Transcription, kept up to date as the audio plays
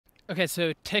Okay,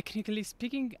 so technically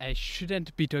speaking, I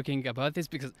shouldn't be talking about this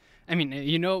because, I mean,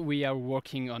 we are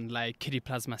working on like KDE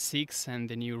Plasma 6 and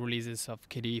the new releases of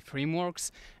KDE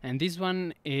frameworks. And this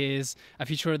one is a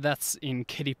feature that's in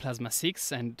KDE Plasma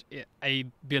 6. And I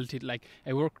built it like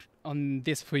I worked on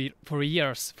this for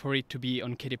years for it to be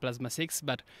on KDE Plasma 6.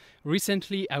 But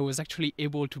recently I was actually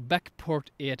able to backport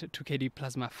it to KDE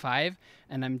Plasma 5.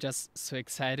 And I'm just so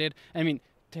excited. I mean,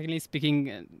 technically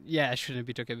speaking, yeah, I shouldn't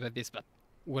be talking about this, but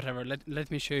whatever, let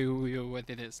me show you what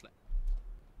it is like.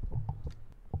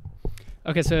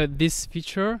 Okay, so this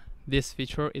feature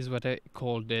is what I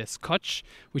call the Scotch,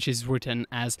 which is written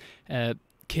as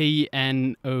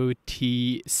KNOTCH,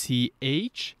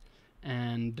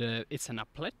 and it's an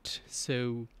applet,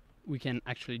 so we can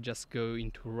actually just go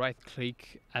into right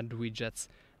click, add widgets,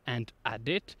 and add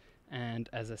it. And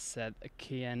as I said,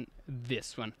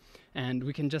 this one, and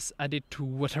we can just add it to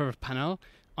whatever panel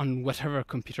on whatever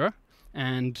computer,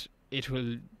 and it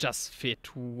will just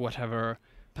fit whatever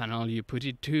panel you put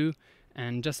it to.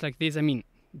 And just like this, I mean,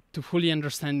 to fully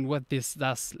understand what this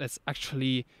does, let's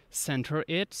actually center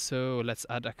it. So let's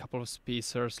add a couple of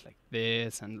spacers like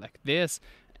this and like this,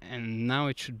 and now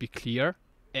it should be clear.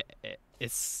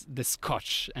 It's the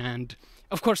Scotch. And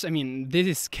of course, I mean, this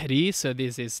is KDE, so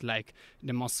this is like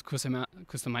the most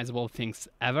customizable things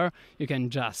ever. You can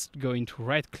just go into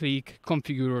right click,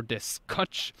 configure the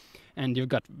Scotch, and you've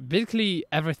got basically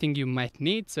everything you might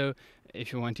need. So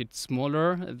if you want it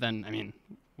smaller, then I mean,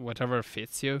 whatever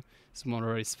fits you.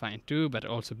 Smaller is fine too, but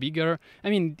also bigger. I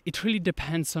mean, it really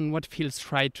depends on what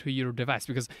feels right to your device,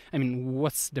 because I mean,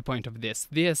 what's the point of this?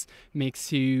 This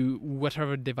makes you,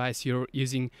 whatever device you're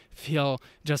using, feel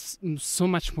just so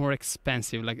much more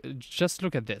expensive. Like, just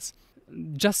look at this.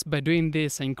 Just by doing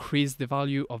this, I increase the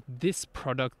value of this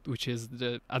product, which is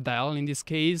a dial in this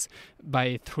case,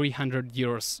 by 300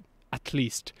 euros at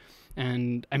least.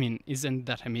 And I mean, isn't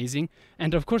that amazing?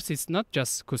 And of course, it's not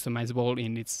just customizable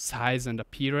in its size and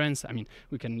appearance. I mean,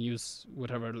 we can use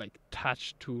whatever, like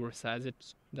touch to resize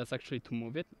it. That's actually to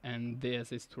move it, and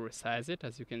this is to resize it,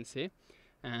 as you can see.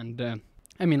 And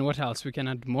I mean, what else? We can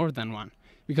add more than one,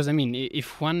 because I mean,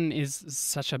 if one is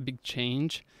such a big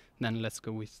change, then let's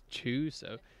go with two.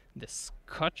 So the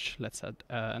Scotch, let's add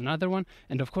another one.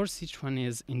 And of course, each one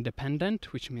is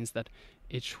independent, which means that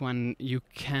each one you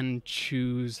can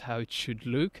choose how it should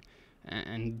look,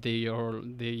 and they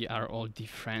are all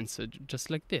different. So just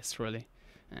like this, really.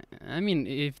 I mean,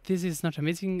 if this is not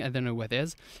amazing, I don't know what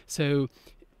is. So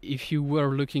if you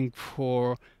were looking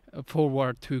for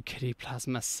forward to KDE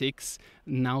Plasma 6,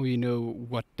 now you know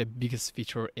what the biggest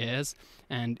feature is.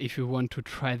 And if you want to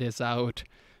try this out,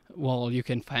 well, you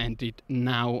can find it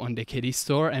now on the KDE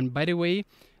store. And by the way,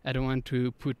 I don't want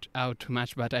to put out too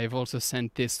much, but I've also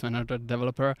sent this to another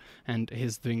developer, and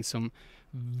he's doing some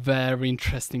very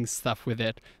interesting stuff with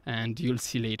it, and you'll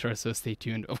see later, so stay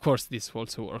tuned. Of course, this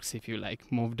also works if you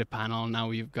like move the panel.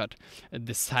 Now you've got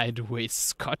the sideways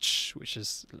Scotch, which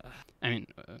is, I mean,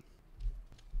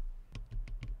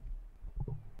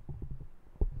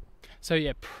 so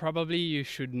yeah, probably you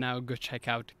should now go check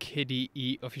out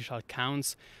KDE official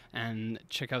accounts and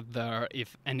check out there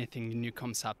if anything new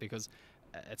comes up, because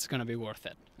it's gonna be worth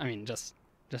it. I mean, just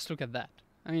look at that.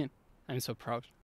 I mean, I'm so proud.